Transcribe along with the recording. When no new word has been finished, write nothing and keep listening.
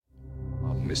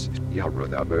Mrs.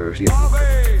 Yarrodaber.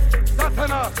 Ave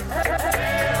Satanas!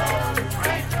 Hail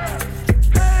Satan!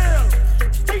 Hail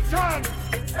Satan!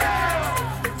 Hail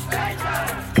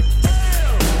Satan!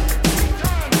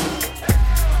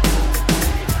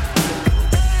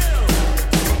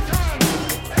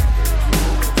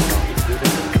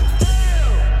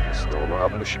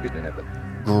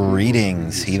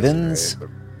 Greetings, heathens.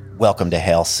 Welcome to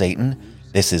Hail Satan.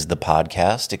 This is the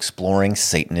podcast exploring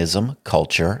Satanism,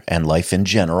 culture, and life in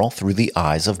general through the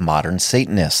eyes of modern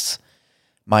Satanists.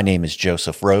 My name is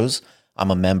Joseph Rose. I'm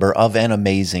a member of an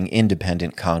amazing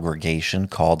independent congregation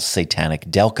called Satanic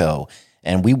Delco,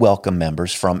 and we welcome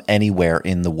members from anywhere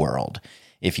in the world.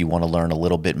 If you want to learn a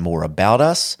little bit more about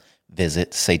us,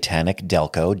 visit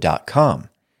satanicdelco.com.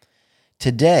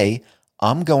 Today,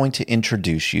 I'm going to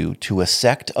introduce you to a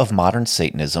sect of modern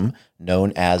Satanism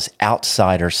known as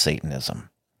Outsider Satanism.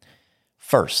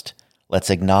 First, let's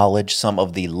acknowledge some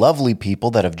of the lovely people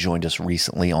that have joined us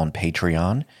recently on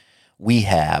Patreon. We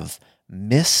have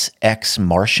Miss X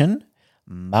Martian,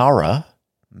 Mara,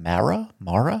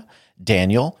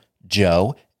 Daniel,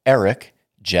 Joe, Eric,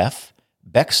 Jeff,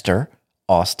 Bexter,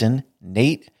 Austin,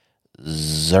 Nate,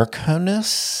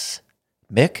 Zirconus,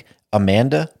 Mick,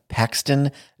 Amanda,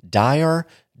 Paxton, Dyer,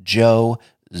 Joe,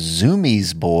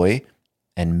 Zoomies Boy,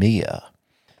 and Mia.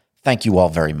 Thank you all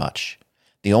very much.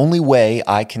 The only way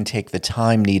I can take the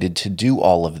time needed to do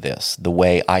all of this the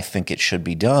way I think it should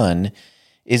be done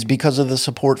is because of the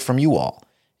support from you all,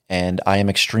 and I am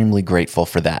extremely grateful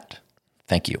for that.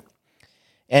 Thank you.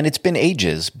 And it's been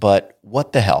ages, but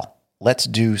what the hell? Let's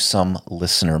do some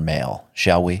listener mail,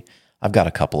 shall we? I've got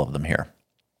a couple of them here.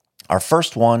 Our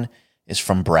first one is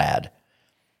from Brad.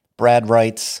 Brad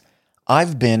writes,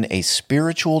 I've been a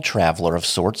spiritual traveler of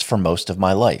sorts for most of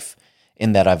my life,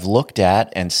 in that I've looked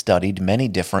at and studied many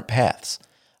different paths.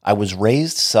 I was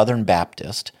raised Southern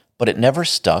Baptist, but it never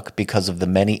stuck because of the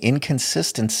many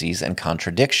inconsistencies and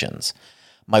contradictions.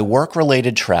 My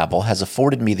work-related travel has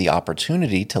afforded me the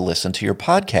opportunity to listen to your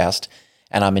podcast,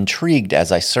 and I'm intrigued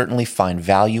as I certainly find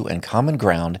value and common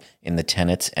ground in the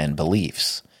tenets and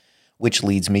beliefs. Which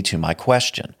leads me to my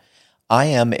question. I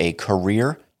am a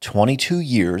career 22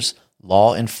 years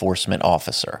law enforcement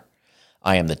officer.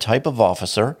 I am the type of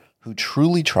officer who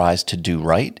truly tries to do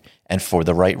right and for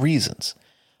the right reasons.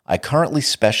 I currently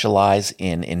specialize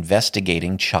in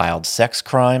investigating child sex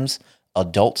crimes,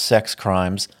 adult sex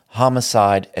crimes,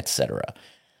 homicide, etc.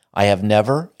 I have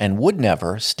never and would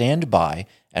never stand by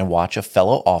and watch a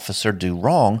fellow officer do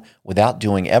wrong without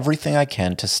doing everything I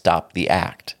can to stop the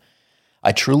act.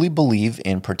 I truly believe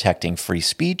in protecting free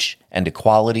speech and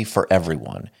equality for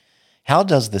everyone. How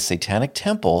does the Satanic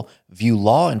Temple view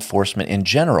law enforcement in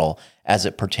general as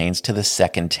it pertains to the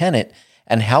second tenet,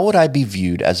 and how would I be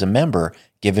viewed as a member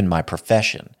given my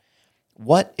profession?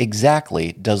 What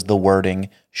exactly does the wording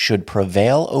should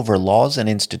prevail over laws and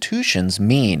institutions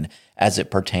mean as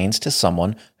it pertains to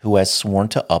someone who has sworn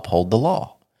to uphold the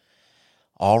law?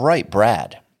 All right,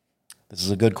 Brad, this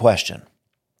is a good question.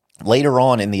 Later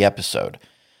on in the episode,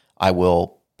 I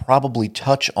will probably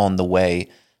touch on the way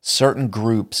certain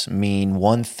groups mean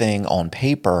one thing on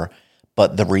paper,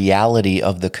 but the reality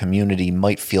of the community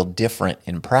might feel different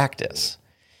in practice.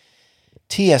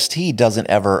 TST doesn't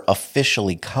ever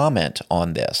officially comment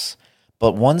on this,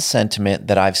 but one sentiment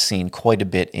that I've seen quite a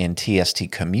bit in TST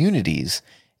communities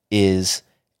is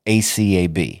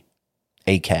ACAB,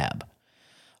 ACAB.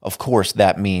 Of course,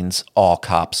 that means all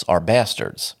cops are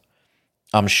bastards.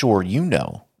 I'm sure you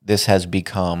know this has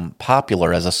become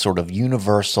popular as a sort of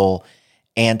universal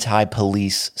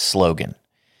anti-police slogan.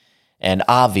 And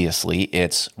obviously,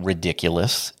 it's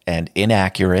ridiculous and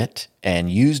inaccurate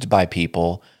and used by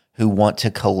people who want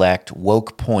to collect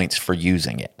woke points for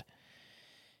using it.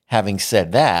 Having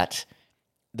said that,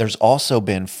 there's also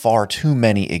been far too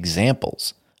many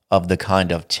examples of the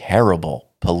kind of terrible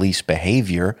police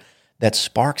behavior that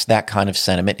sparks that kind of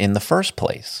sentiment in the first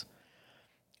place.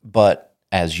 But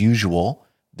as usual,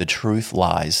 the truth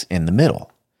lies in the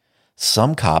middle.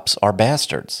 Some cops are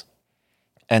bastards,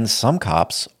 and some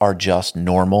cops are just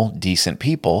normal, decent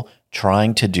people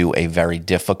trying to do a very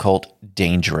difficult,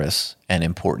 dangerous, and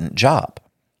important job.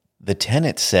 The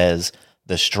tenet says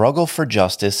the struggle for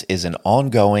justice is an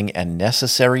ongoing and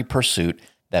necessary pursuit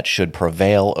that should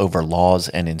prevail over laws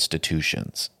and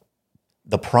institutions.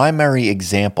 The primary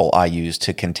example I use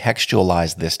to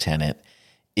contextualize this tenet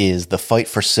is the fight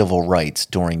for civil rights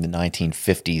during the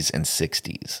 1950s and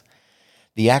 60s.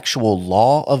 The actual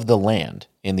law of the land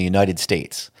in the United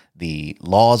States, the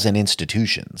laws and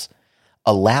institutions,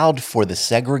 allowed for the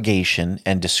segregation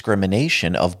and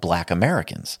discrimination of Black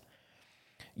Americans.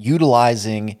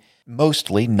 Utilizing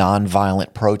mostly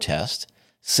nonviolent protest,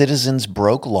 citizens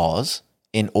broke laws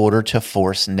in order to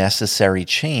force necessary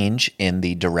change in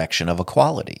the direction of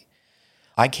equality.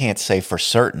 I can't say for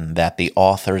certain that the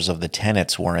authors of the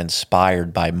tenets were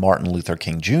inspired by Martin Luther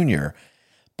King Jr.,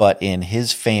 but in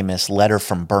his famous letter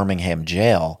from Birmingham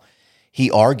jail, he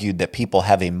argued that people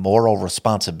have a moral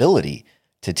responsibility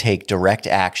to take direct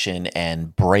action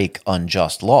and break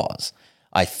unjust laws.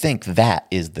 I think that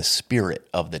is the spirit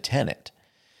of the tenet.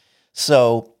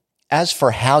 So, as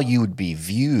for how you would be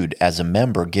viewed as a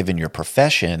member given your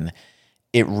profession,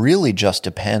 it really just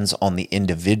depends on the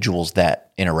individuals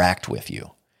that interact with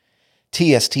you.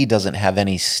 TST doesn't have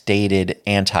any stated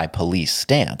anti-police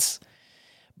stance,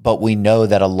 but we know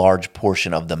that a large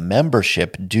portion of the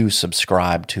membership do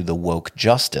subscribe to the woke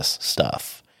justice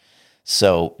stuff.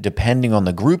 So, depending on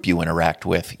the group you interact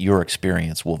with, your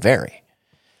experience will vary.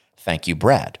 Thank you,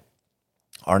 Brad.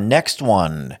 Our next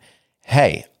one.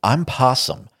 Hey, I'm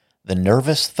Possum, the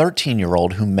nervous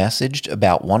 13-year-old who messaged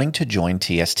about wanting to join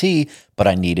TST, but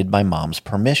I needed my mom's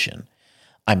permission.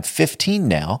 I'm 15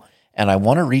 now, and I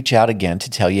want to reach out again to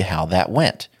tell you how that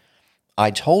went. I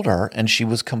told her, and she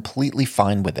was completely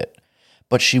fine with it,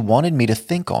 but she wanted me to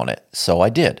think on it, so I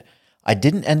did. I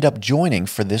didn't end up joining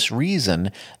for this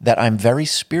reason, that I'm very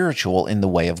spiritual in the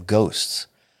way of ghosts.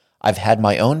 I've had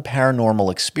my own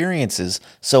paranormal experiences,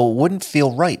 so it wouldn't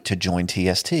feel right to join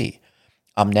TST.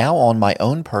 I'm now on my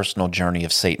own personal journey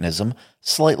of Satanism,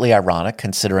 slightly ironic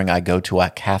considering I go to a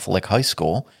Catholic high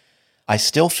school. I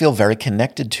still feel very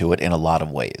connected to it in a lot of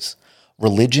ways.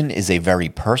 Religion is a very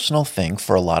personal thing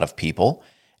for a lot of people,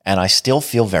 and I still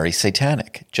feel very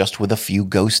satanic, just with a few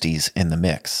ghosties in the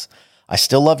mix. I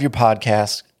still love your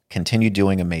podcast. Continue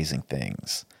doing amazing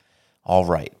things. All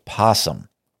right, Possum,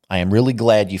 I am really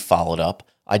glad you followed up.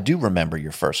 I do remember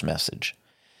your first message.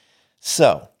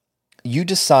 So, you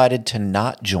decided to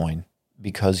not join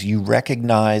because you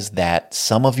recognize that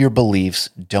some of your beliefs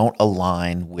don't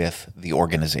align with the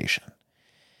organization.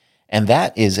 And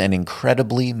that is an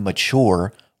incredibly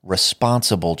mature,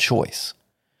 responsible choice.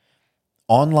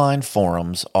 Online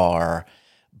forums are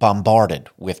bombarded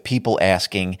with people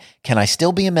asking, can I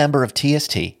still be a member of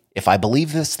TST if I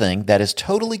believe this thing that is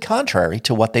totally contrary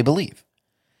to what they believe?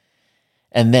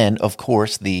 And then, of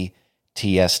course, the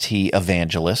TST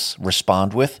evangelists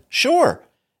respond with, sure,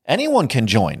 anyone can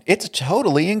join. It's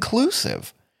totally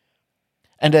inclusive.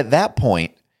 And at that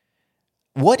point,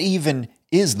 what even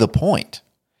is the point?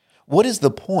 What is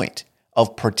the point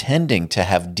of pretending to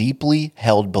have deeply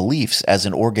held beliefs as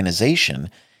an organization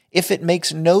if it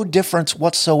makes no difference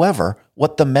whatsoever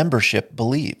what the membership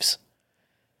believes?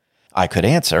 I could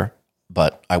answer,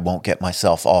 but I won't get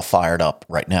myself all fired up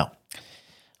right now.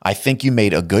 I think you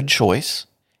made a good choice,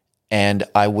 and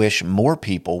I wish more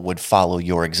people would follow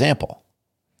your example.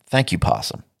 Thank you,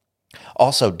 Possum.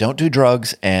 Also, don't do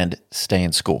drugs and stay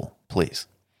in school, please.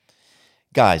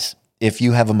 Guys, if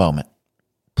you have a moment,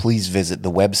 please visit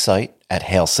the website at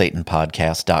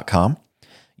hailsatanpodcast.com.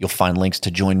 You'll find links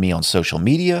to join me on social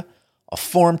media, a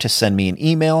form to send me an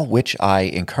email, which I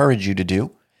encourage you to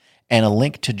do, and a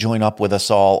link to join up with us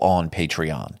all on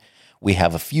Patreon. We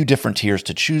have a few different tiers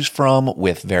to choose from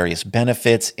with various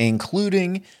benefits,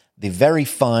 including the very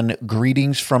fun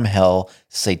Greetings from Hell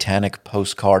Satanic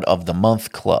Postcard of the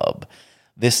Month Club.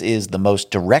 This is the most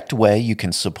direct way you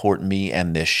can support me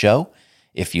and this show.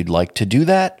 If you'd like to do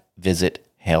that, visit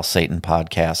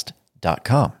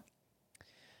hailsatanpodcast.com.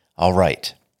 All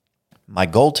right. My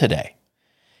goal today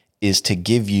is to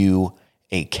give you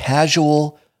a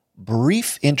casual,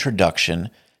 brief introduction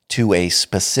to a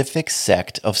specific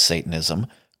sect of Satanism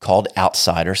called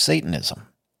Outsider Satanism.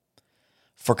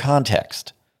 For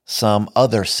context, some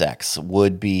other sects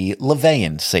would be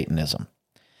LaVeyan Satanism.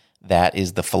 That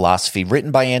is the philosophy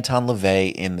written by Anton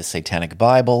LaVey in the Satanic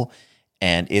Bible,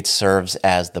 and it serves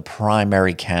as the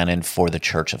primary canon for the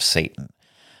Church of Satan.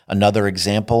 Another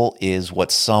example is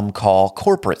what some call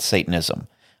corporate Satanism,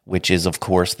 which is, of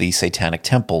course, the Satanic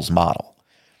Temple's model.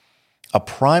 A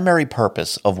primary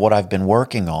purpose of what I've been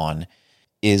working on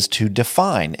is to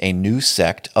define a new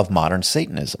sect of modern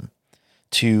Satanism,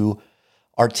 to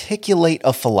articulate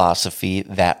a philosophy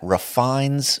that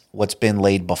refines what's been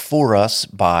laid before us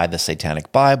by the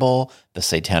Satanic Bible, the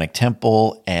Satanic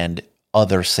Temple, and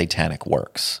other satanic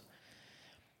works.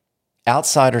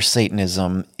 Outsider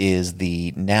Satanism is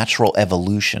the natural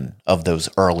evolution of those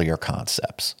earlier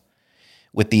concepts.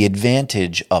 With the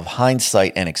advantage of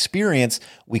hindsight and experience,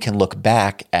 we can look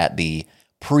back at the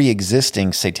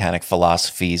pre-existing satanic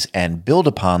philosophies and build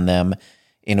upon them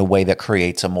in a way that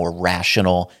creates a more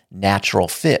rational, natural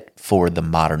fit for the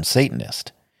modern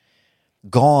Satanist.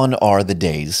 Gone are the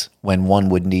days when one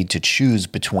would need to choose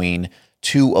between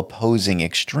two opposing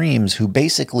extremes who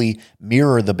basically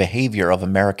mirror the behavior of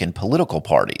American political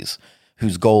parties,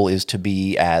 whose goal is to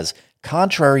be as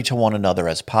contrary to one another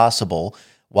as possible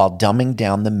while dumbing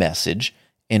down the message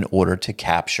in order to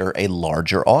capture a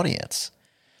larger audience.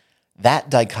 That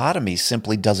dichotomy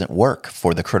simply doesn't work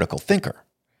for the critical thinker.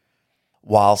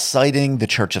 While citing the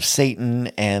Church of Satan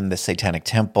and the Satanic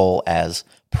Temple as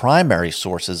primary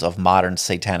sources of modern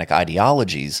satanic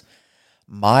ideologies,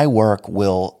 my work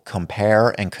will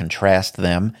compare and contrast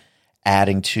them,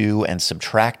 adding to and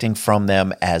subtracting from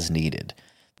them as needed.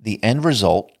 The end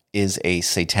result is a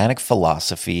satanic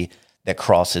philosophy that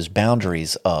crosses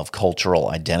boundaries of cultural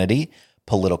identity,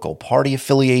 political party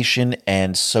affiliation,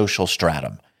 and social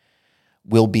stratum.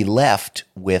 We'll be left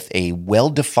with a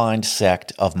well-defined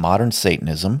sect of modern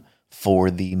Satanism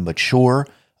for the mature,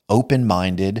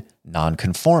 open-minded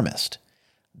nonconformist.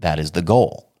 That is the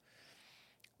goal.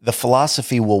 The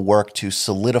philosophy will work to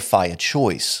solidify a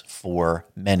choice for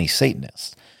many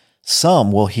Satanists.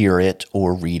 Some will hear it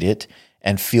or read it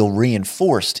and feel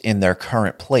reinforced in their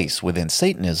current place within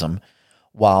Satanism,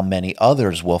 while many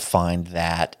others will find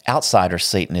that outsider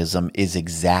Satanism is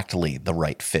exactly the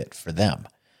right fit for them.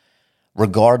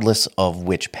 Regardless of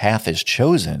which path is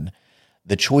chosen,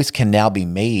 the choice can now be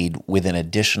made with an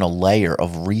additional layer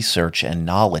of research and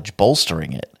knowledge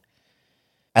bolstering it.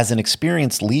 As an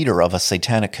experienced leader of a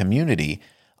satanic community,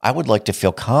 I would like to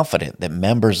feel confident that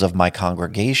members of my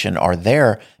congregation are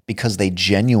there because they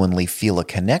genuinely feel a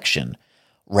connection,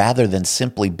 rather than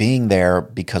simply being there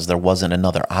because there wasn't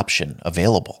another option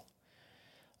available.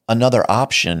 Another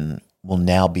option will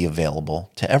now be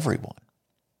available to everyone.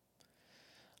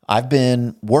 I've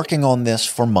been working on this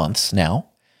for months now.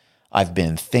 I've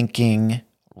been thinking,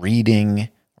 reading,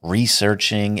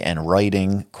 researching, and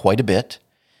writing quite a bit,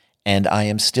 and I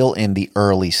am still in the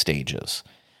early stages.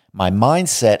 My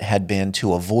mindset had been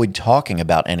to avoid talking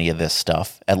about any of this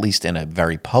stuff, at least in a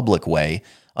very public way,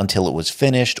 until it was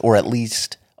finished or at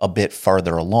least a bit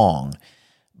further along.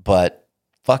 But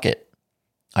fuck it.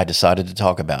 I decided to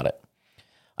talk about it.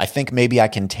 I think maybe I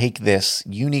can take this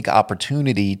unique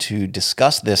opportunity to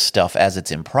discuss this stuff as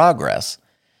it's in progress.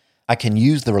 I can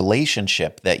use the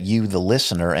relationship that you, the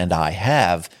listener, and I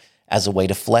have as a way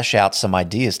to flesh out some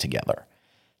ideas together,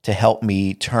 to help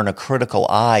me turn a critical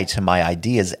eye to my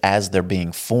ideas as they're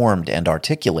being formed and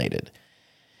articulated.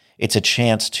 It's a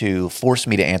chance to force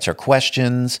me to answer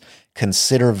questions,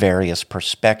 consider various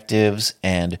perspectives,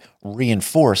 and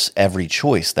reinforce every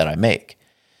choice that I make.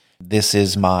 This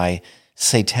is my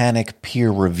satanic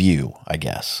peer review, I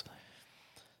guess.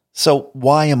 So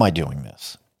why am I doing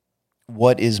this?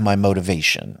 What is my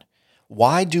motivation?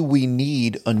 Why do we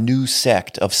need a new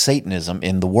sect of Satanism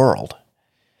in the world?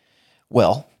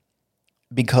 Well,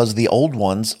 because the old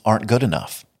ones aren't good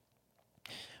enough.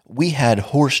 We had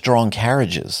horse-drawn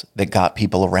carriages that got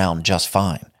people around just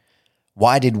fine.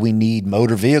 Why did we need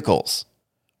motor vehicles?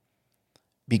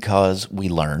 Because we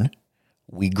learn,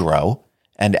 we grow,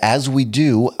 and as we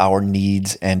do, our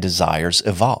needs and desires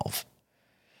evolve.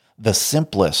 The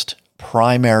simplest,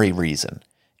 primary reason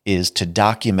is to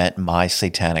document my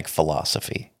satanic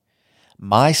philosophy.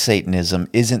 My Satanism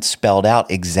isn't spelled out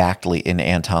exactly in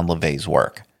Anton LaVey's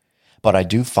work, but I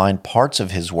do find parts of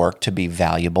his work to be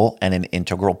valuable and an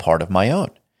integral part of my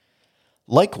own.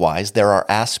 Likewise, there are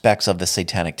aspects of the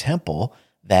Satanic Temple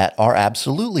that are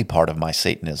absolutely part of my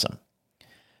Satanism.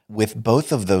 With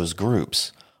both of those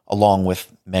groups, along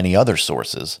with many other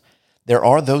sources, there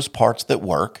are those parts that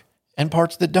work and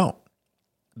parts that don't.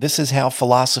 This is how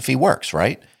philosophy works,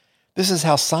 right? This is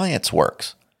how science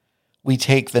works. We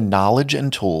take the knowledge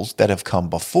and tools that have come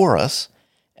before us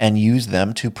and use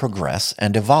them to progress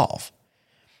and evolve.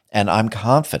 And I'm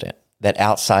confident that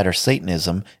outsider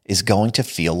Satanism is going to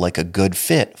feel like a good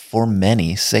fit for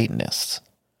many Satanists.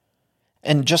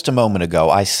 And just a moment ago,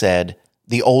 I said,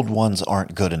 the old ones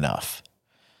aren't good enough.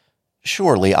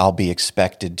 Surely I'll be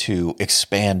expected to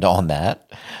expand on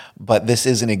that, but this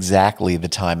isn't exactly the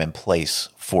time and place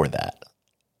for that.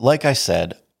 Like I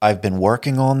said, I've been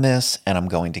working on this, and I'm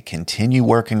going to continue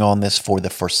working on this for the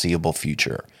foreseeable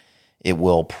future. It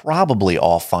will probably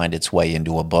all find its way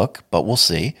into a book, but we'll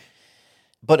see.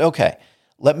 But okay,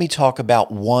 let me talk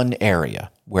about one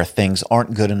area where things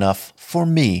aren't good enough for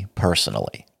me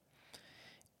personally.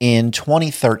 In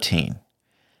 2013,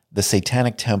 the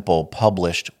Satanic Temple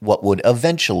published what would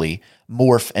eventually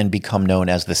morph and become known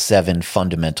as the 7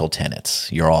 Fundamental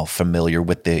Tenets. You're all familiar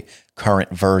with the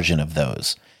current version of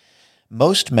those.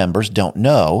 Most members don't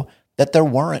know that there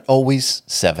weren't always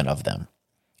 7 of them.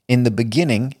 In the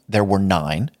beginning, there were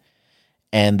 9,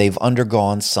 and they've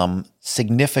undergone some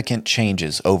significant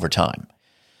changes over time.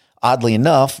 Oddly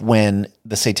enough, when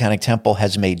the Satanic Temple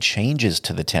has made changes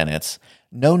to the tenets,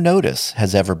 no notice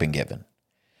has ever been given.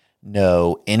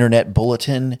 No internet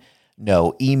bulletin,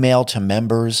 no email to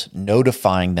members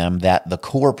notifying them that the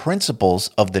core principles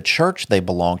of the church they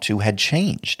belong to had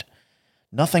changed.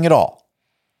 Nothing at all.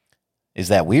 Is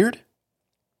that weird?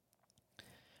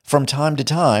 From time to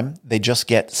time, they just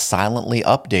get silently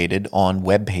updated on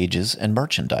web pages and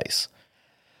merchandise.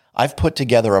 I've put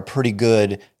together a pretty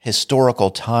good historical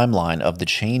timeline of the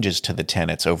changes to the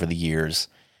tenets over the years,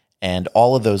 and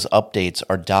all of those updates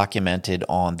are documented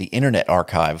on the Internet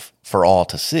Archive for all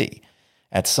to see.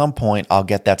 At some point, I'll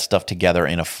get that stuff together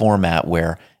in a format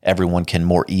where everyone can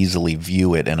more easily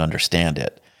view it and understand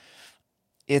it.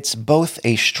 It's both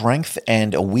a strength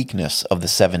and a weakness of the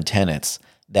seven tenets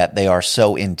that they are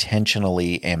so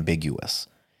intentionally ambiguous.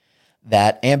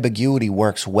 That ambiguity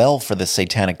works well for the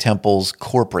Satanic Temple's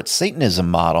corporate Satanism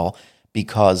model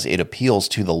because it appeals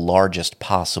to the largest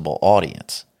possible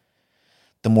audience.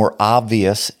 The more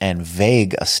obvious and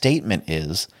vague a statement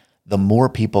is, the more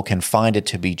people can find it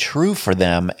to be true for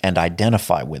them and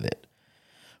identify with it.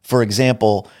 For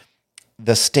example,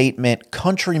 the statement,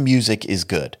 "country music is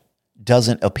good,"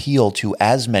 doesn't appeal to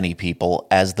as many people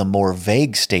as the more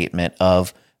vague statement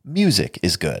of "music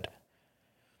is good."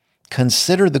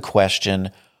 Consider the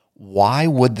question, why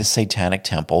would the Satanic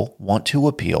Temple want to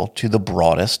appeal to the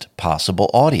broadest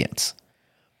possible audience?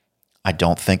 I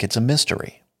don't think it's a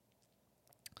mystery.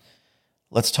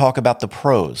 Let's talk about the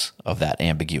pros of that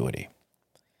ambiguity.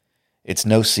 It's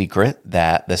no secret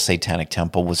that the Satanic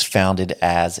Temple was founded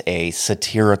as a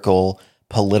satirical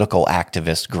political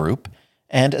activist group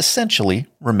and essentially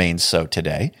remains so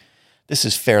today. This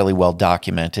is fairly well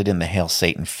documented in the Hail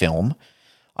Satan film.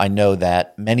 I know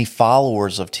that many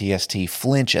followers of TST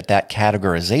flinch at that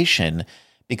categorization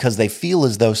because they feel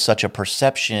as though such a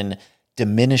perception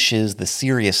diminishes the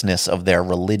seriousness of their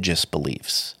religious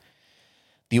beliefs.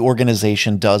 The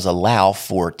organization does allow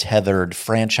for tethered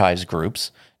franchise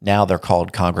groups, now they're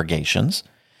called congregations,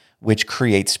 which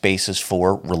create spaces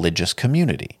for religious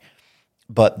community.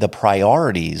 But the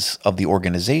priorities of the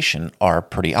organization are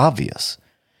pretty obvious.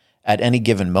 At any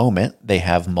given moment, they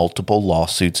have multiple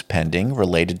lawsuits pending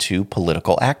related to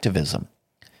political activism.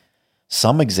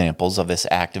 Some examples of this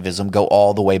activism go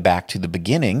all the way back to the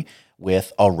beginning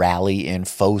with a rally in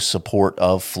faux support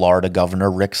of Florida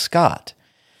Governor Rick Scott.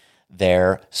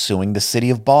 They're suing the city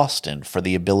of Boston for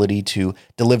the ability to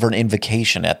deliver an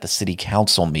invocation at the city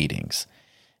council meetings,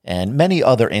 and many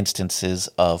other instances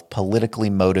of politically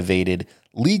motivated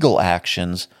legal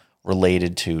actions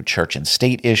related to church and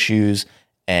state issues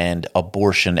and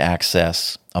abortion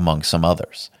access, among some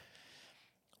others.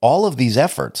 All of these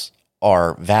efforts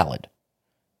are valid,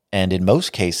 and in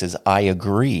most cases, I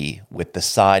agree with the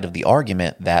side of the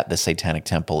argument that the Satanic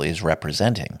Temple is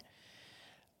representing.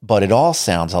 But it all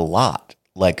sounds a lot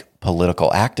like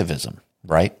political activism,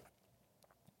 right?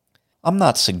 I'm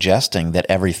not suggesting that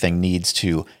everything needs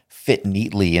to fit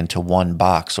neatly into one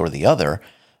box or the other,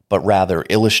 but rather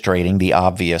illustrating the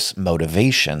obvious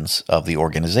motivations of the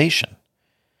organization.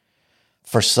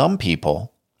 For some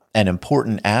people, an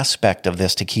important aspect of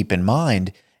this to keep in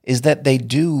mind is that they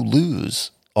do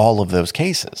lose all of those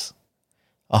cases,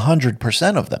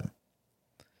 100% of them.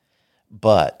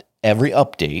 But every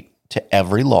update to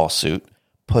every lawsuit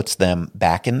puts them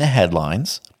back in the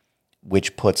headlines,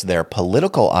 which puts their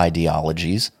political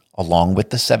ideologies, along with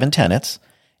the seven tenets,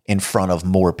 in front of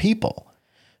more people,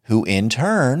 who in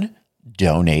turn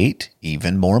donate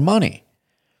even more money.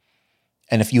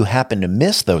 And if you happen to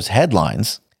miss those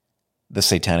headlines, the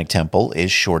Satanic Temple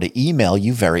is sure to email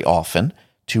you very often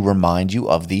to remind you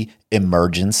of the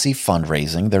emergency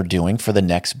fundraising they're doing for the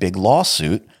next big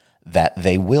lawsuit that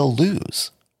they will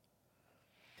lose.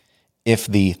 If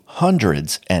the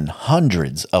hundreds and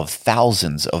hundreds of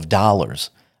thousands of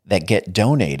dollars that get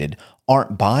donated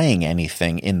aren't buying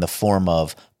anything in the form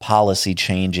of policy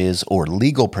changes or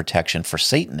legal protection for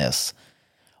Satanists,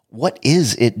 what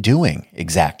is it doing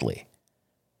exactly?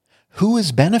 Who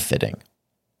is benefiting?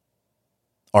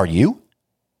 Are you?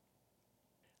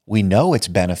 We know it's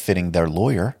benefiting their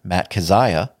lawyer, Matt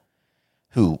Keziah,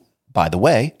 who, by the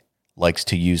way, likes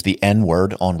to use the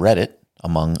N-word on Reddit,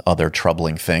 among other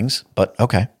troubling things, but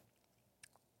okay.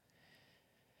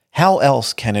 How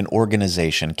else can an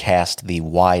organization cast the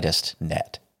widest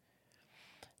net?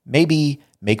 Maybe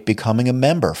make becoming a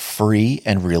member free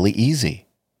and really easy.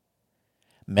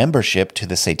 Membership to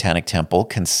the Satanic Temple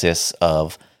consists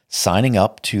of signing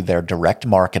up to their direct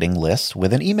marketing list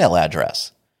with an email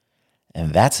address.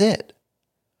 And that's it.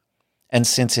 And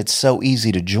since it's so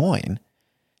easy to join,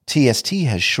 TST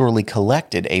has surely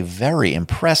collected a very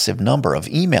impressive number of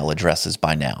email addresses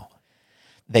by now.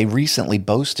 They recently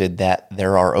boasted that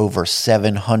there are over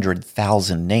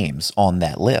 700,000 names on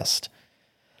that list.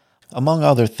 Among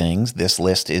other things, this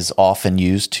list is often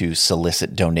used to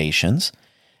solicit donations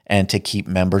and to keep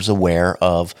members aware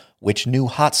of which new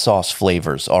hot sauce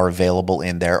flavors are available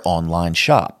in their online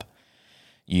shop.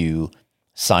 You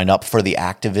sign up for the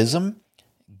activism,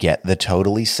 get the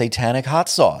totally satanic hot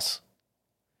sauce.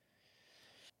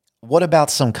 What about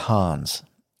some cons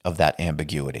of that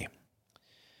ambiguity?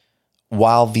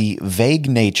 While the vague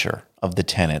nature of the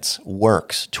tenets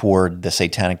works toward the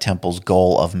Satanic Temple's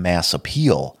goal of mass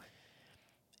appeal,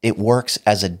 it works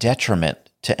as a detriment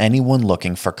to anyone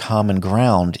looking for common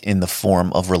ground in the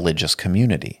form of religious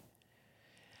community.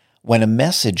 When a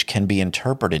message can be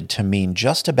interpreted to mean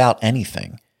just about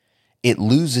anything, it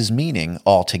loses meaning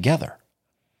altogether.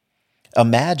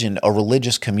 Imagine a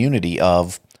religious community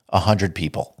of 100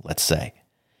 people, let's say.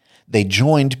 They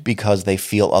joined because they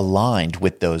feel aligned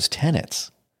with those tenets.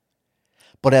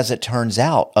 But as it turns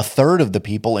out, a third of the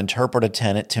people interpret a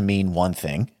tenet to mean one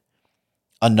thing.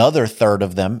 Another third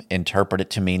of them interpret it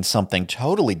to mean something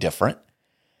totally different.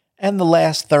 And the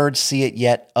last third see it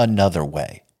yet another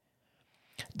way.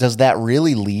 Does that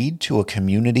really lead to a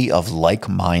community of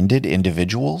like-minded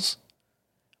individuals?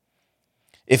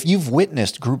 If you've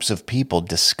witnessed groups of people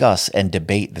discuss and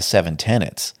debate the 7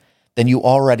 tenets, then you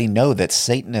already know that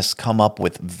Satanists come up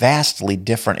with vastly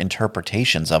different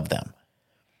interpretations of them.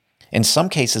 In some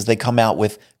cases, they come out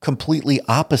with completely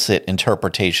opposite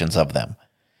interpretations of them.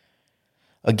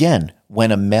 Again,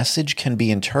 when a message can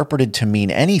be interpreted to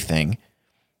mean anything,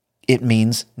 it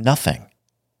means nothing.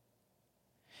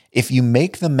 If you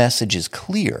make the messages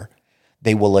clear,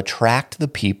 they will attract the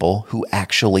people who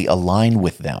actually align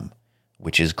with them,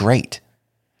 which is great.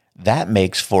 That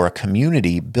makes for a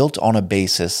community built on a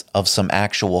basis of some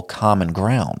actual common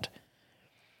ground.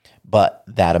 But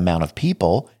that amount of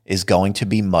people is going to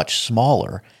be much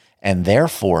smaller, and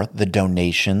therefore the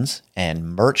donations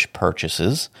and merch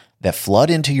purchases that flood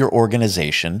into your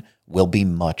organization will be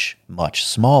much, much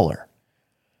smaller.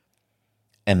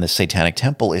 And the Satanic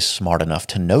Temple is smart enough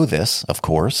to know this, of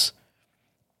course.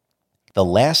 The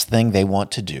last thing they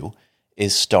want to do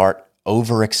is start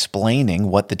over-explaining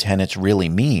what the tenets really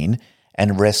mean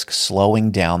and risk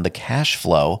slowing down the cash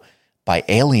flow by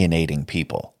alienating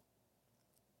people.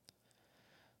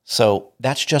 So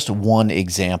that's just one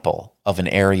example of an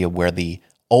area where the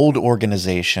old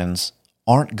organizations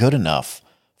aren't good enough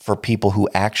for people who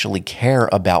actually care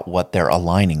about what they're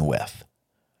aligning with.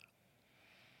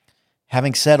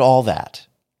 Having said all that,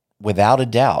 without a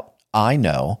doubt, I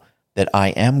know that I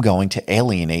am going to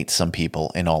alienate some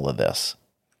people in all of this.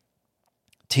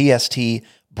 TST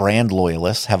brand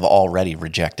loyalists have already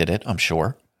rejected it, I'm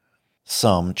sure.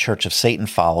 Some Church of Satan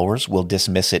followers will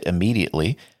dismiss it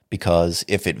immediately because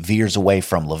if it veers away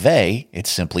from LaVey, it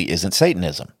simply isn't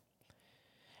Satanism.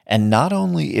 And not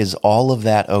only is all of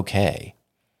that okay,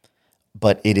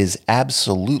 but it is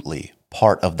absolutely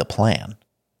part of the plan.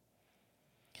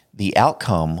 The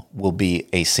outcome will be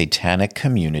a satanic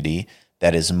community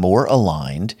that is more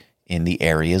aligned in the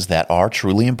areas that are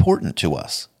truly important to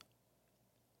us.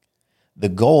 The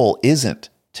goal isn't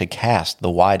to cast the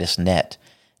widest net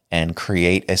and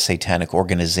create a satanic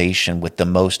organization with the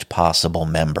most possible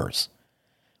members.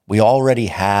 We already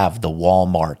have the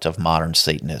Walmart of modern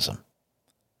Satanism.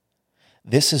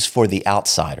 This is for the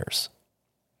outsiders.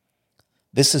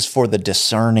 This is for the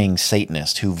discerning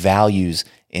Satanist who values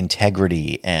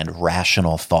integrity and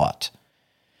rational thought.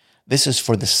 This is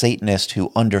for the Satanist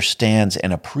who understands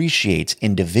and appreciates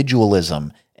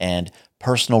individualism and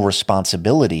personal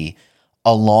responsibility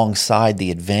alongside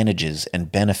the advantages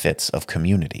and benefits of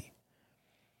community.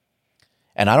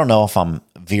 And I don't know if I'm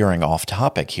veering off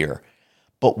topic here,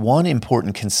 but one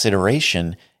important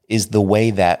consideration is the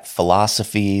way that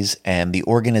philosophies and the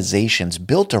organizations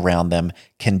built around them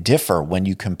can differ when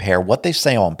you compare what they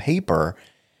say on paper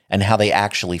and how they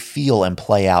actually feel and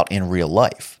play out in real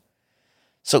life.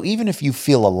 So even if you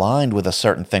feel aligned with a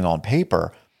certain thing on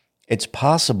paper, it's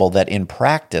possible that in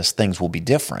practice things will be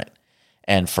different.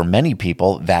 And for many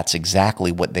people, that's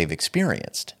exactly what they've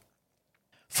experienced.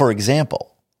 For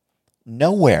example,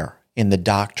 nowhere in the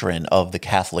doctrine of the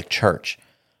Catholic Church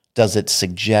does it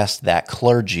suggest that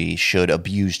clergy should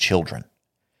abuse children.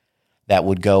 That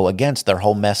would go against their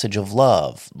whole message of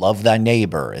love thy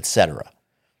neighbor, etc.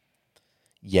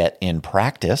 Yet in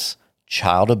practice,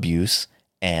 child abuse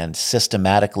and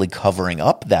systematically covering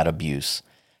up that abuse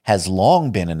has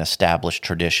long been an established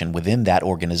tradition within that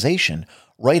organization,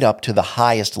 right up to the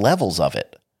highest levels of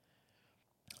it.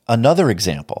 Another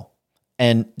example,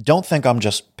 and don't think I'm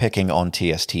just picking on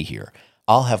TST here.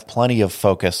 I'll have plenty of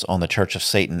focus on the Church of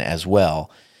Satan as well,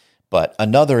 But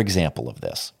another example of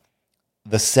this,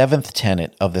 the seventh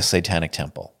tenet of the Satanic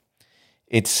Temple.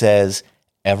 It says,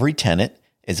 every tenet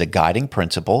is a guiding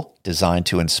principle designed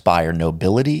to inspire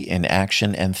nobility in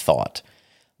action and thought.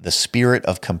 The spirit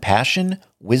of compassion,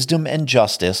 wisdom, and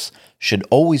justice should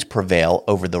always prevail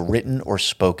over the written or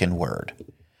spoken word.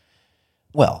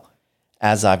 Well,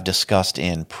 as I've discussed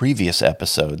in previous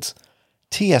episodes,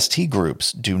 TST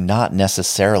groups do not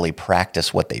necessarily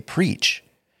practice what they preach.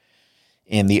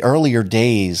 In the earlier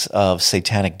days of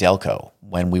Satanic Delco,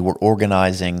 when we were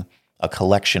organizing a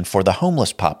collection for the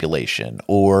homeless population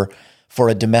or for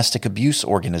a domestic abuse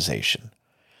organization,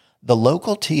 the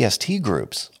local TST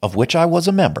groups, of which I was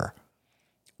a member,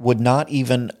 would not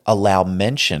even allow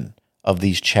mention of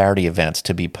these charity events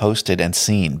to be posted and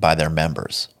seen by their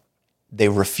members. They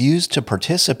refused to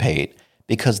participate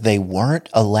because they weren't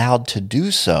allowed to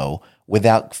do so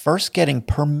without first getting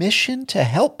permission to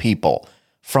help people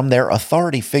from their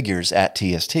authority figures at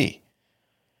TST.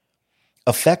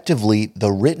 Effectively,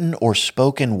 the written or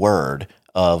spoken word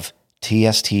of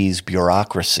TST's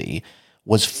bureaucracy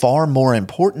was far more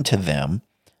important to them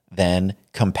than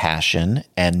compassion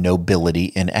and nobility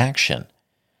in action.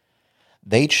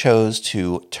 They chose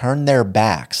to turn their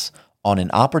backs on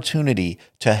an opportunity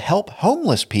to help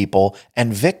homeless people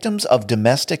and victims of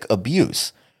domestic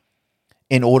abuse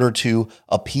in order to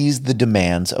appease the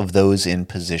demands of those in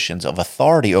positions of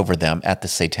authority over them at the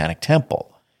Satanic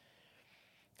Temple.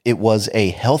 It was a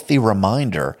healthy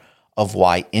reminder of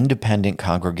why independent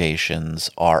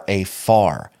congregations are a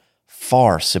far,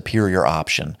 far superior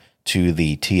option to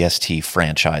the TST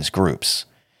franchise groups.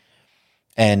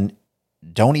 And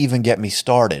don't even get me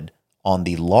started on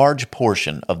the large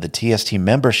portion of the TST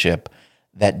membership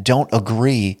that don't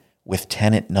agree with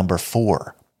tenet number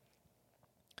 4.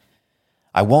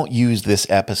 I won't use this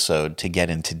episode to get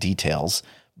into details,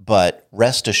 but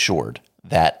rest assured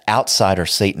that outsider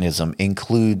Satanism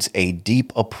includes a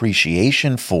deep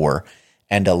appreciation for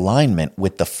and alignment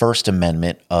with the First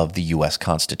Amendment of the U.S.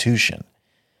 Constitution.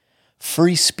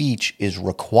 Free speech is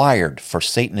required for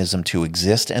Satanism to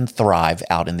exist and thrive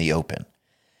out in the open.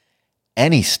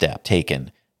 Any step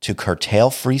taken to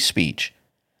curtail free speech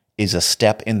is a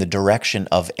step in the direction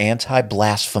of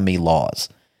anti-blasphemy laws,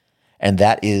 and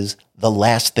that is the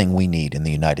last thing we need in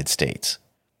the United States.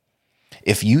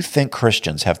 If you think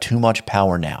Christians have too much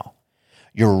power now,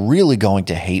 you're really going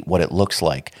to hate what it looks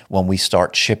like when we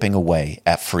start chipping away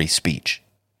at free speech.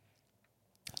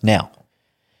 Now,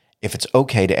 if it's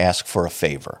okay to ask for a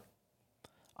favor,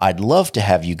 I'd love to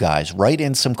have you guys write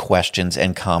in some questions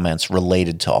and comments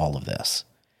related to all of this.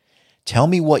 Tell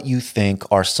me what you think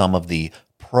are some of the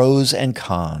pros and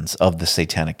cons of the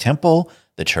Satanic Temple,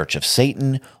 the Church of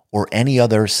Satan, or any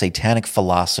other satanic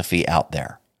philosophy out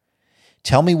there.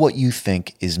 Tell me what you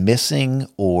think is missing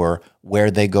or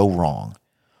where they go wrong.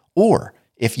 Or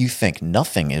if you think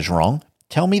nothing is wrong,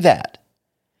 tell me that.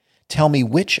 Tell me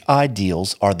which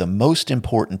ideals are the most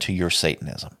important to your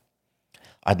Satanism.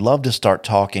 I'd love to start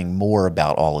talking more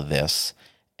about all of this,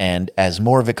 and as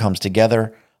more of it comes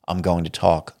together, I'm going to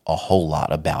talk a whole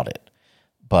lot about it.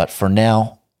 But for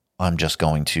now, I'm just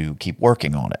going to keep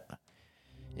working on it.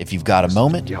 If you've got a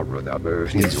moment,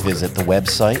 please visit the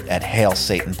website at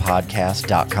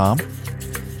hailsatanpodcast.com.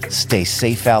 Stay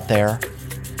safe out there,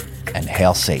 and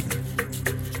hail Satan.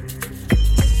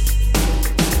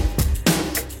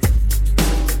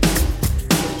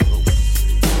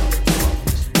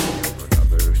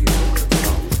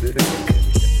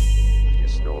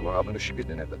 Yes, no, I'm going to ship it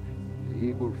in.